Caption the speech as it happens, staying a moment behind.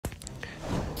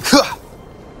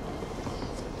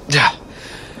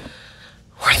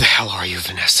Where the hell are you,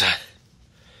 Vanessa?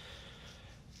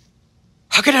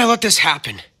 How can I let this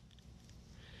happen?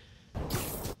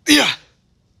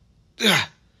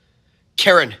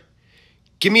 Karen,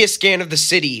 give me a scan of the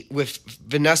city with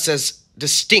Vanessa's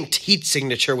distinct heat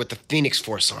signature with the Phoenix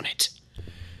Force on it.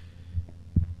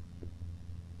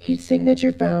 Heat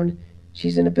signature found.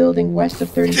 She's in a building west of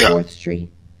 34th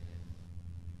Street.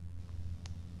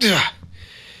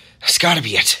 That's gotta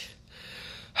be it.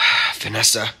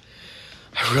 Vanessa,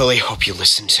 I really hope you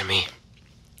listen to me.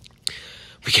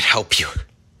 We can help you.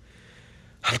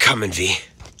 I'm coming, V.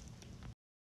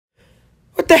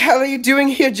 What the hell are you doing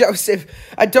here, Joseph?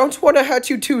 I don't want to hurt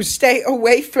you too. Stay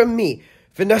away from me.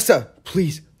 Vanessa,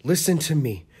 please, listen to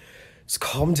me. Just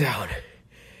calm down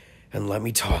and let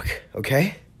me talk,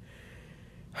 okay?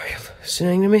 Are you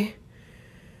listening to me?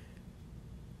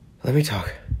 Let me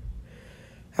talk.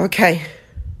 Okay.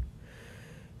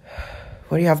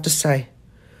 What do you have to say?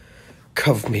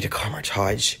 Come with me to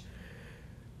Carmitage.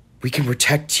 We can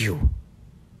protect you.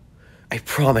 I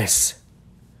promise.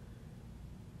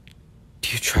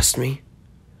 Do you trust me?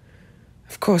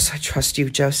 Of course I trust you,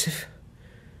 Joseph.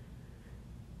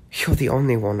 You're the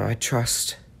only one I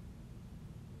trust.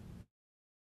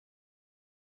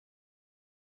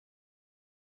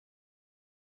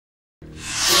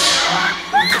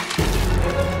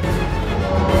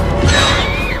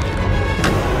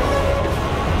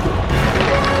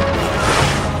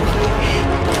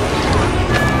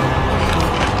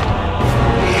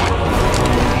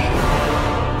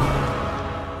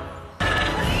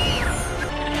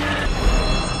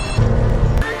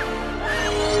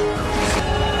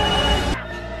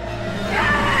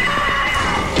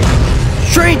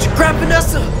 Strange, grab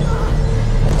Vanessa!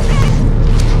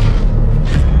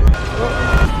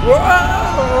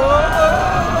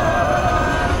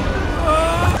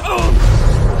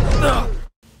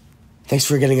 Thanks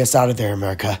for getting us out of there,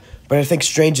 America. But I think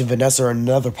Strange and Vanessa are in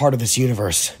another part of this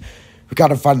universe. We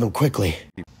gotta find them quickly.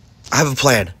 I have a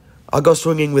plan. I'll go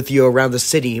swinging with you around the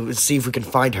city and see if we can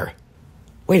find her.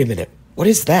 Wait a minute. What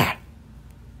is that?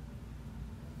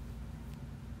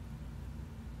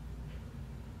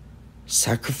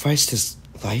 Sacrificed his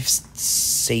life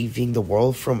saving the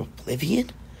world from oblivion?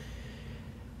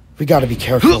 We gotta be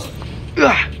careful.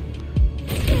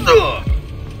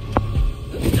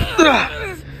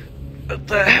 What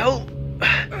the hell?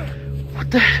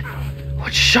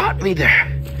 What shot me there?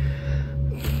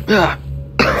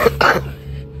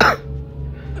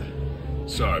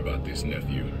 Sorry about this,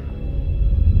 nephew.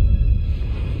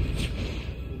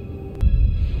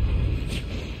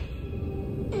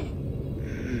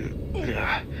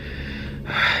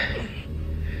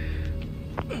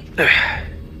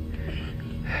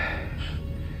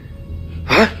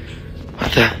 Huh?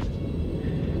 What the?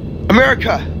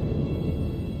 America!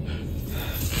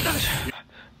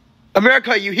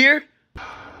 America, you here?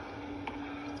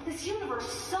 This universe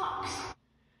sucks.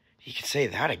 You can say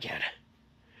that again.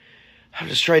 I'm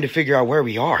just trying to figure out where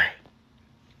we are.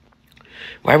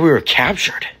 Why we were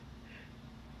captured.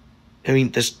 I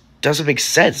mean, this doesn't make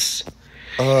sense.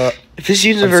 If this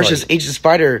universe is Agent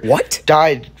Spider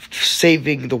died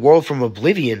saving the world from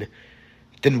oblivion,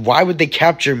 then why would they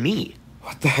capture me?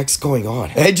 What the heck's going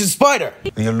on? Agent Spider!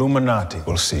 The Illuminati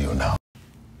will see you now.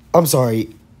 I'm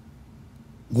sorry.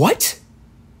 What?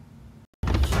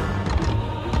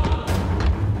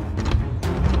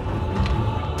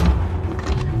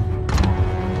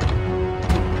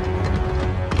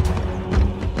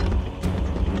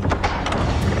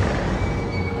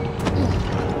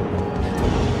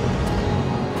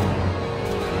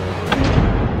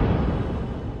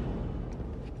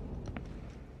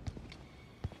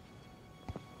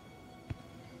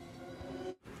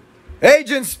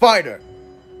 Agent Spider!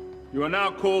 You are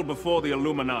now called before the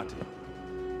Illuminati.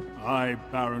 I,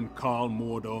 Baron Karl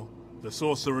Mordo, the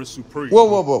Sorcerer Supreme.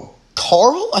 Whoa.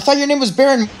 Carl? I thought your name was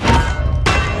Baron...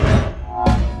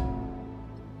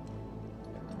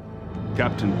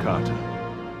 Captain Carter,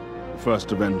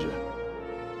 First Avenger.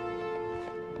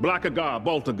 Blackagar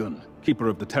Boltagun, Keeper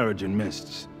of the Terrigen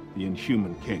Mists, the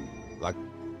Inhuman King.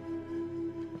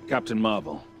 Captain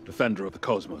Marvel, Defender of the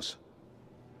Cosmos.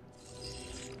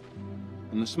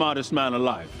 And the smartest man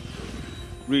alive,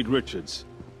 Reed Richards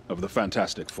of the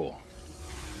Fantastic Four.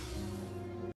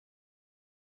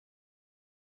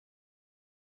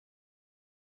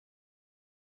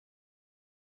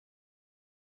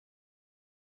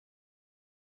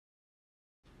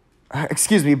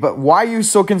 Excuse me, but why are you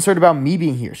so concerned about me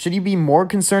being here? Should you be more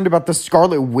concerned about the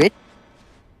Scarlet Witch?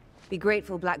 Be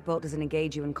grateful Black Bolt doesn't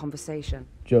engage you in conversation.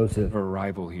 Joseph. Her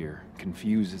arrival here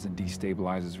confuses and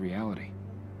destabilizes reality.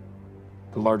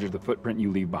 The larger the footprint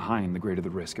you leave behind, the greater the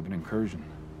risk of an incursion.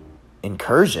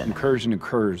 Incursion? Incursion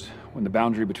occurs when the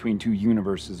boundary between two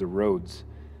universes erodes,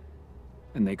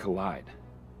 and they collide,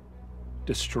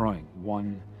 destroying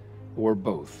one or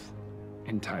both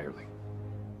entirely.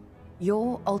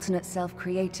 Your alternate self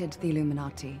created the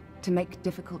Illuminati to make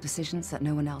difficult decisions that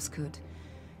no one else could.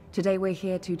 Today we're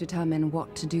here to determine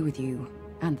what to do with you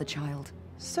and the child.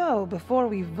 So, before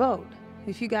we vote,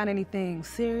 if you got anything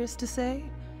serious to say,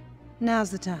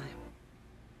 now's the time.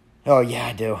 Oh yeah,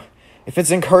 I do. If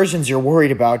it's incursions you're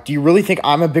worried about, do you really think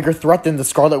I'm a bigger threat than the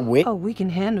Scarlet Witch? Oh, we can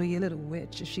handle your little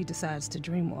witch if she decides to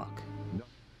dreamwalk.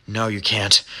 No, you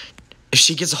can't. If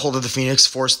she gets a hold of the Phoenix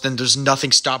Force, then there's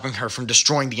nothing stopping her from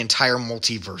destroying the entire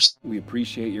multiverse. We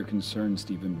appreciate your concern,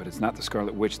 Stephen, but it's not the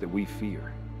Scarlet Witch that we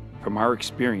fear. From our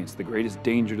experience, the greatest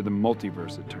danger to the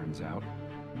multiverse, it turns out,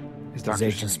 is Dr.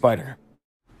 Agent Spider.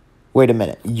 Wait a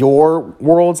minute. Your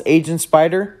world's Agent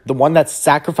Spider? The one that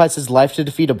sacrificed his life to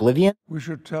defeat Oblivion? We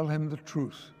should tell him the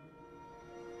truth.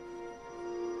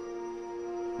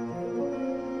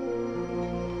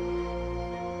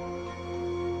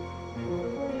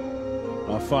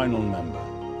 Our final member,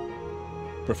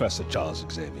 Professor Charles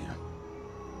Xavier.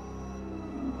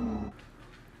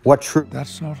 What truth?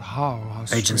 That's not how our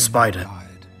Agent Spider. died.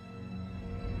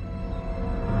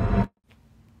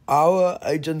 Our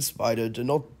Agent Spider did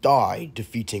not die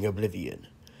defeating Oblivion.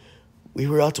 We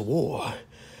were at war,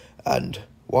 and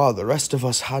while the rest of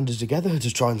us handed together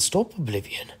to try and stop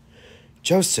Oblivion,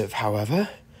 Joseph, however,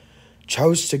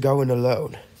 chose to go in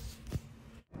alone.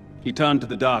 He turned to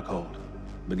the Darkhold,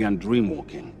 began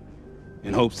dreamwalking,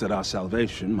 in hopes that our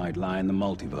salvation might lie in the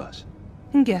multiverse.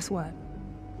 And guess what?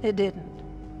 It didn't.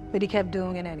 But he kept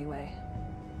doing it anyway.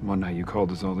 One night you called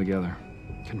us all together,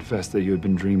 confessed that you had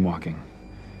been dreamwalking,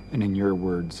 and in your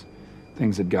words,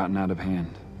 things had gotten out of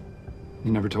hand.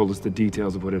 You never told us the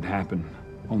details of what had happened,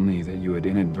 only that you had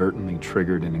inadvertently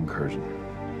triggered an incursion.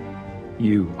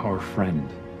 You, our friend,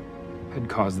 had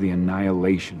caused the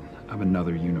annihilation of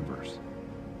another universe.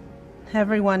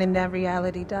 Everyone in that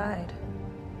reality died.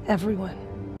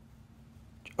 Everyone.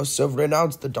 Joseph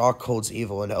renounced the Darkhold's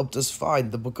evil and helped us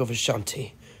find the Book of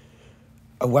Ashanti,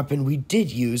 a weapon we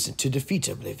did use to defeat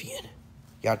Oblivion.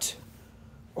 Yet,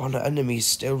 one enemy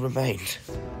still remained.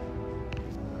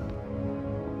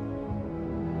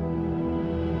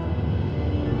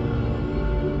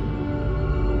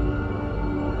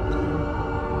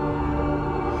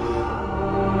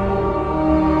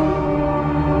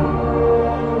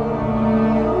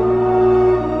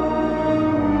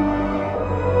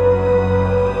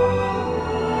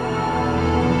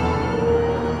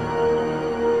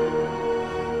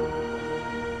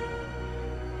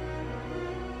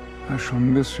 I shall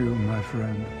miss you, my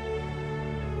friend.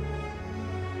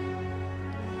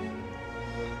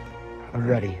 I'm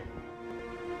ready.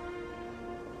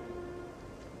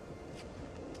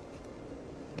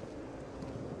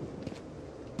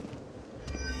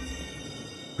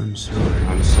 I'm sorry.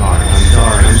 I'm sorry. I'm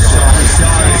sorry. I'm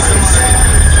sorry.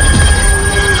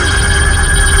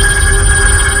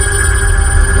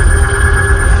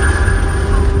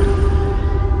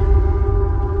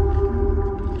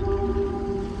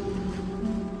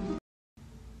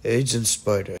 Agent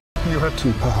Spider. You have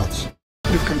two paths.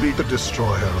 You can be the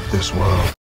destroyer of this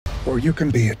world, or you can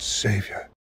be its savior.